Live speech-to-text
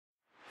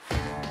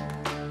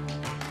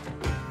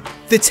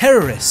the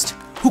terrorist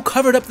who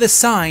covered up the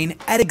sign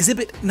at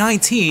Exhibit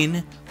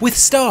 19 with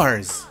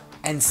stars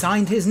and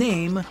signed his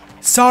name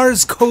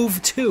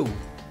SARS-CoV-2,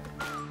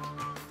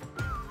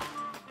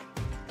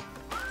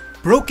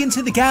 broke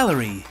into the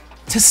gallery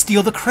to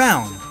steal the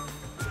crown.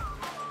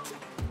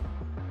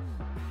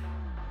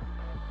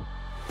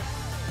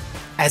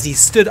 As he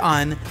stood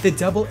on the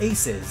double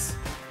aces,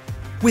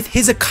 with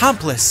his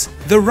accomplice,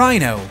 the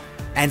rhino,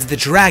 and the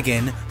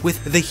dragon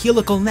with the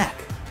helical neck.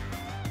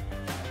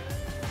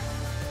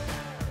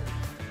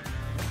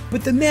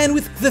 But the man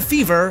with the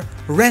fever,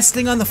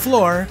 resting on the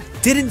floor,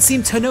 didn't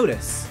seem to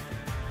notice.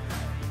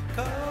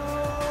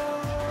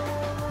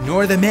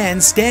 Nor the man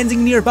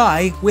standing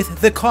nearby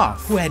with the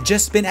cough, who had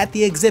just been at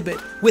the exhibit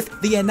with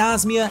the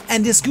anosmia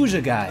and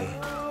dysgeusia guy,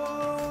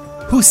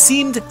 who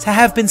seemed to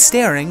have been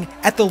staring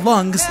at the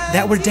lungs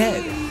that were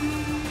dead,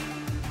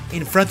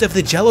 in front of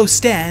the jello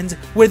stand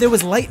where there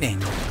was lightning,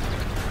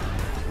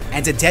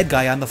 and a dead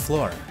guy on the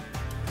floor.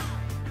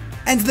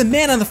 And the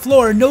man on the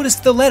floor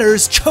noticed the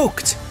letters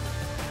choked.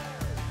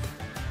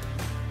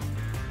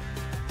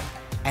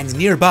 And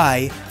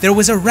nearby, there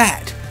was a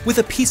rat with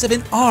a piece of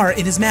an R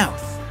in his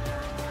mouth.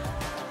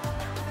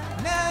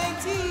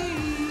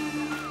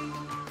 19.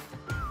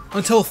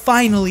 Until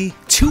finally,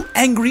 two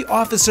angry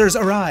officers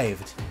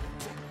arrived.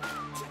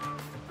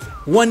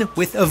 One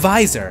with a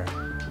visor,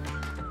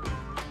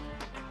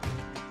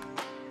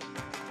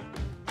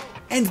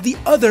 and the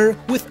other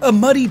with a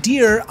muddy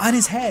deer on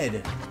his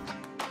head.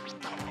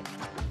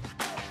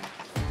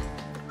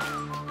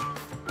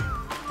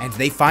 And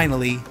they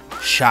finally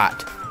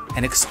shot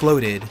and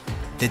exploded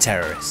the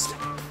terrorist.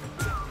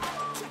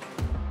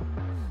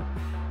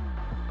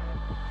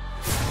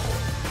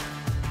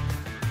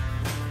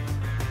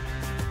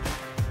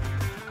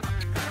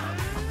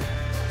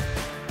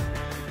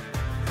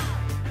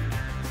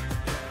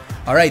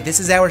 Alright, this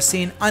is our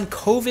scene on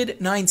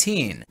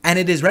COVID-19, and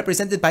it is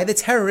represented by the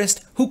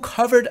terrorist who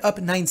covered up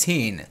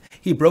 19.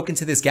 He broke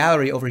into this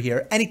gallery over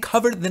here, and he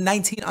covered the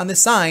 19 on the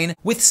sign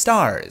with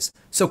stars.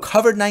 So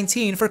covered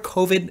 19 for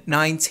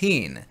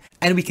COVID-19.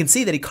 And we can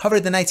see that he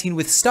covered the 19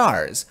 with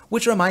stars,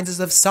 which reminds us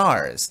of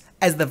SARS,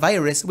 as the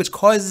virus which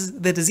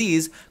causes the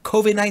disease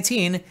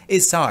COVID-19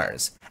 is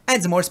SARS,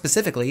 and more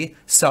specifically,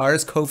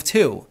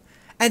 SARS-CoV-2.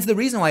 And the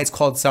reason why it's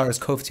called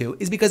SARS-CoV-2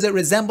 is because it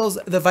resembles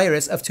the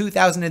virus of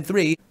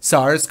 2003,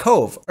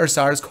 SARS-CoV, or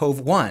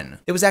SARS-CoV-1.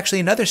 There was actually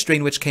another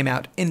strain which came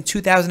out in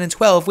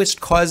 2012 which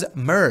caused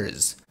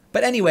MERS.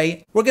 But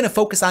anyway, we're going to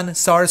focus on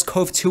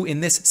SARS-CoV-2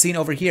 in this scene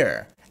over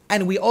here.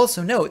 And we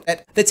also note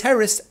that the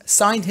terrorist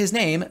signed his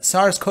name,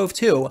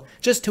 SARS-CoV-2,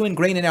 just to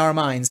ingrain in our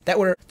minds that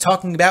we're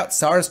talking about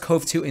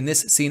SARS-CoV-2 in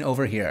this scene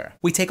over here.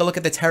 We take a look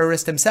at the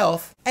terrorist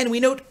himself, and we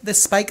note the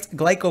spiked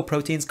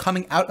glycoproteins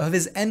coming out of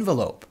his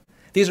envelope.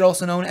 These are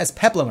also known as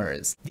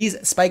peplimers.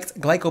 These spiked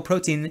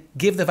glycoprotein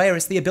give the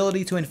virus the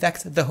ability to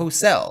infect the host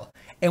cell,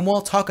 and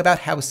we'll talk about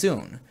how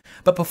soon.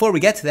 But before we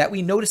get to that,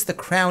 we notice the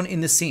crown in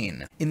the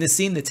scene. In the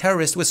scene, the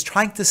terrorist was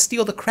trying to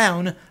steal the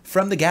crown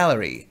from the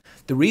gallery.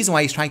 The reason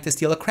why he's trying to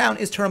steal a crown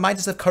is to remind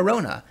us of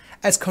corona,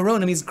 as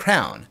corona means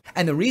crown.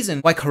 And the reason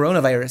why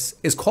coronavirus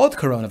is called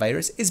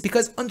coronavirus is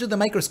because under the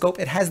microscope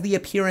it has the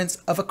appearance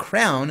of a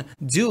crown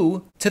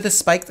due to the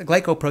spiked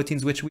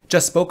glycoproteins which we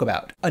just spoke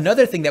about.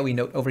 Another thing that we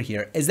note over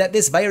here is that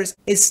this virus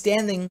is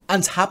standing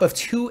on top of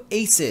two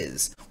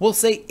aces. We'll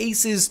say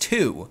aces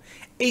 2.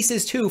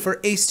 Aces 2 for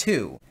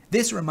ACE2.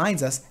 This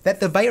reminds us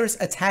that the virus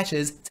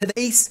attaches to the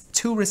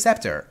ACE2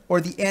 receptor, or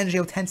the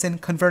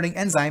angiotensin converting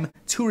enzyme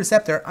 2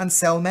 receptor on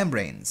cell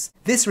membranes.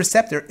 This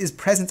receptor is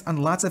present on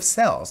lots of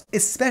cells,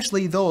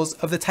 especially those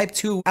of the type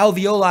 2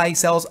 alveoli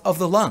cells of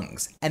the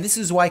lungs. And this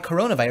is why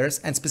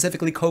coronavirus, and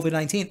specifically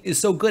COVID-19, is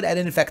so good at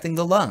infecting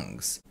the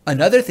lungs.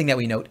 Another thing that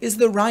we note is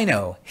the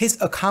rhino. His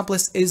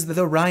accomplice is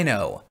the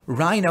rhino.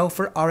 Rhino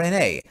for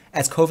RNA,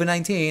 as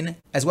COVID-19,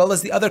 as well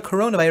as the other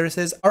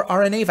coronaviruses, are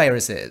RNA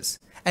viruses.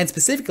 And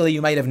specifically,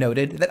 you might have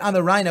noted that on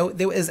the rhino,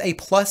 there is a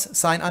plus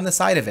sign on the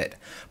side of it.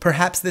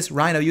 Perhaps this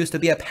rhino used to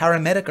be a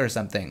paramedic or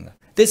something.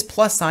 This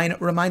plus sign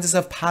reminds us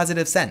of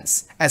positive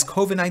sense, as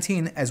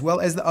COVID-19 as well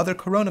as the other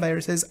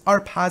coronaviruses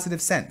are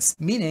positive sense,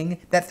 meaning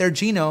that their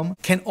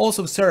genome can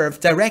also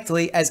serve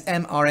directly as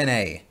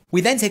mRNA.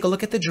 We then take a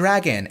look at the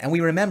dragon, and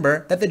we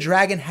remember that the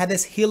dragon had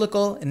this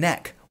helical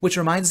neck, which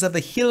reminds us of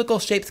the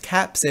helical-shaped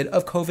capsid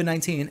of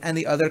COVID-19 and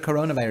the other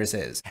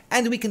coronaviruses.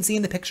 And we can see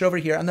in the picture over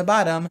here on the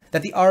bottom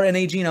that the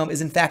RNA genome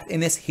is in fact in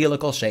this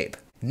helical shape.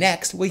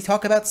 Next, we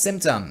talk about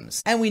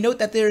symptoms, and we note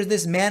that there is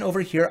this man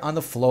over here on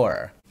the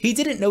floor. He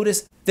didn't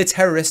notice the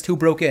terrorist who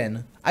broke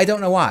in. I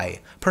don't know why.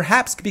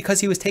 Perhaps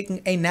because he was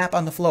taking a nap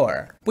on the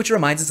floor, which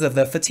reminds us of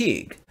the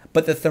fatigue.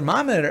 But the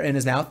thermometer in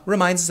his mouth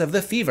reminds us of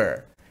the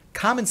fever.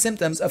 Common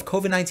symptoms of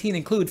COVID-19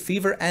 include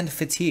fever and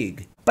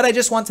fatigue. But I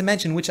just want to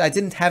mention, which I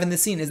didn't have in the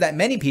scene, is that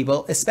many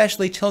people,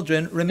 especially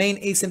children,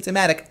 remain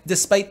asymptomatic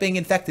despite being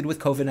infected with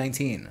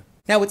COVID-19.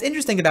 Now, what's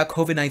interesting about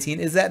COVID-19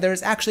 is that there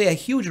is actually a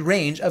huge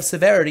range of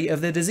severity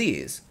of the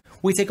disease.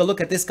 We take a look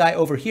at this guy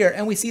over here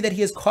and we see that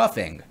he is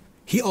coughing.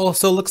 He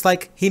also looks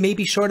like he may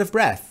be short of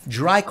breath.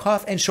 Dry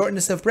cough and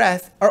shortness of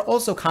breath are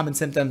also common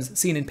symptoms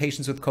seen in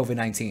patients with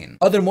COVID-19.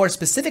 Other more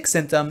specific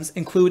symptoms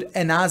include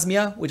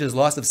anosmia, which is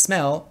loss of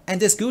smell, and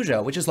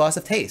dysgeusia, which is loss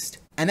of taste.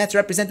 And that's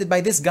represented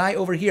by this guy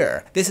over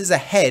here. This is a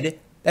head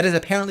that is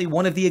apparently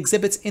one of the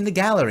exhibits in the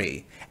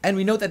gallery. And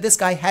we note that this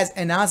guy has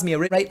anosmia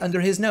written right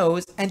under his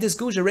nose and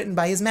dysgeusia written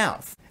by his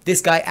mouth.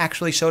 This guy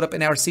actually showed up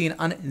in our scene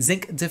on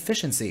zinc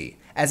deficiency,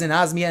 as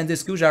anosmia and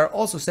dysgeusia are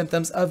also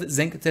symptoms of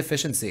zinc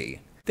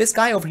deficiency. This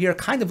guy over here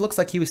kind of looks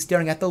like he was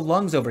staring at the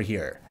lungs over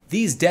here.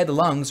 These dead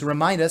lungs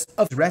remind us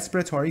of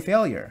respiratory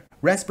failure.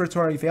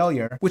 Respiratory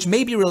failure, which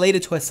may be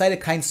related to a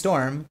cytokine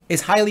storm,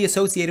 is highly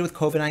associated with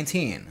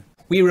COVID-19.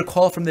 We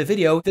recall from the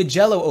video the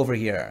jello over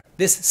here.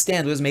 This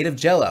stand was made of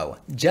jello.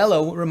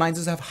 Jello reminds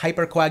us of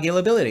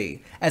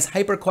hypercoagulability, as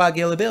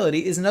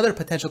hypercoagulability is another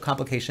potential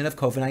complication of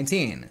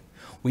COVID-19.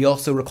 We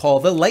also recall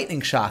the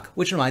lightning shock,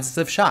 which reminds us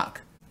of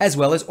shock, as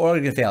well as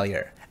organ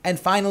failure. And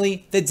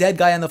finally, the dead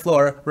guy on the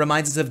floor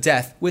reminds us of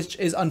death, which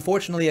is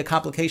unfortunately a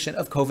complication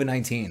of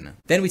COVID-19.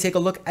 Then we take a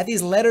look at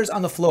these letters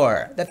on the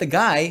floor that the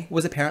guy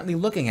was apparently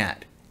looking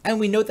at. And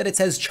we note that it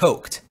says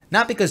choked.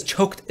 Not because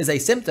choked is a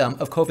symptom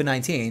of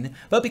COVID-19,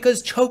 but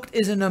because choked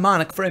is a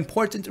mnemonic for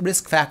important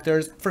risk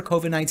factors for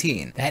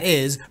COVID-19. That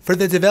is, for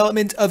the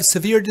development of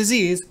severe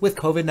disease with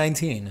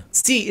COVID-19.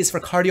 C is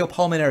for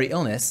cardiopulmonary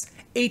illness,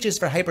 H is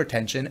for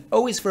hypertension,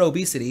 O is for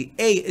obesity,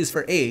 A is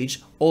for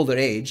age, older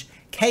age,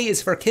 K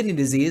is for kidney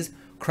disease,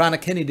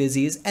 chronic kidney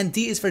disease, and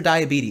D is for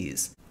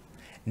diabetes.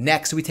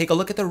 Next, we take a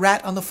look at the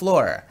rat on the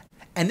floor.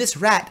 And this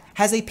rat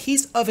has a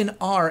piece of an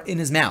R in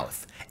his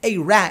mouth. A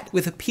rat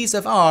with a piece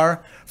of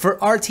R for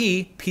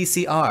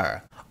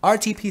RT-PCR.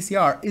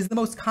 RT-PCR is the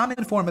most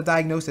common form of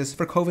diagnosis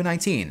for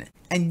COVID-19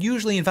 and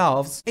usually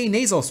involves a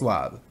nasal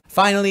swab.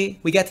 Finally,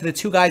 we get to the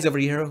two guys over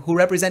here who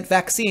represent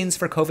vaccines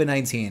for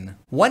COVID-19.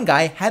 One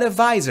guy had a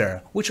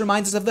visor, which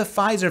reminds us of the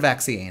Pfizer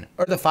vaccine,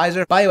 or the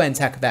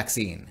Pfizer-BioNTech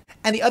vaccine.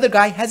 And the other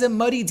guy has a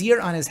muddy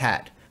deer on his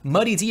hat.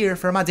 Muddy deer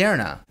for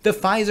Moderna. The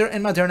Pfizer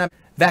and Moderna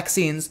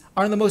vaccines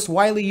are the most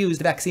widely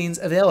used vaccines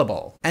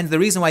available. And the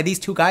reason why these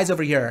two guys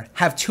over here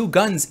have 2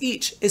 guns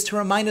each is to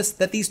remind us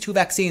that these 2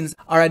 vaccines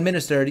are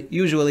administered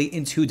usually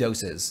in 2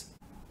 doses.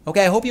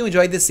 Okay, I hope you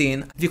enjoyed this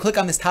scene. If you click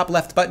on this top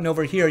left button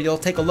over here, you'll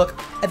take a look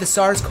at the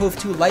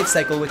SARS-CoV-2 life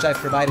cycle which I've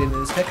provided in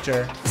this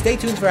picture. Stay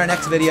tuned for our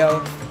next video,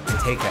 and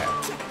take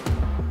care.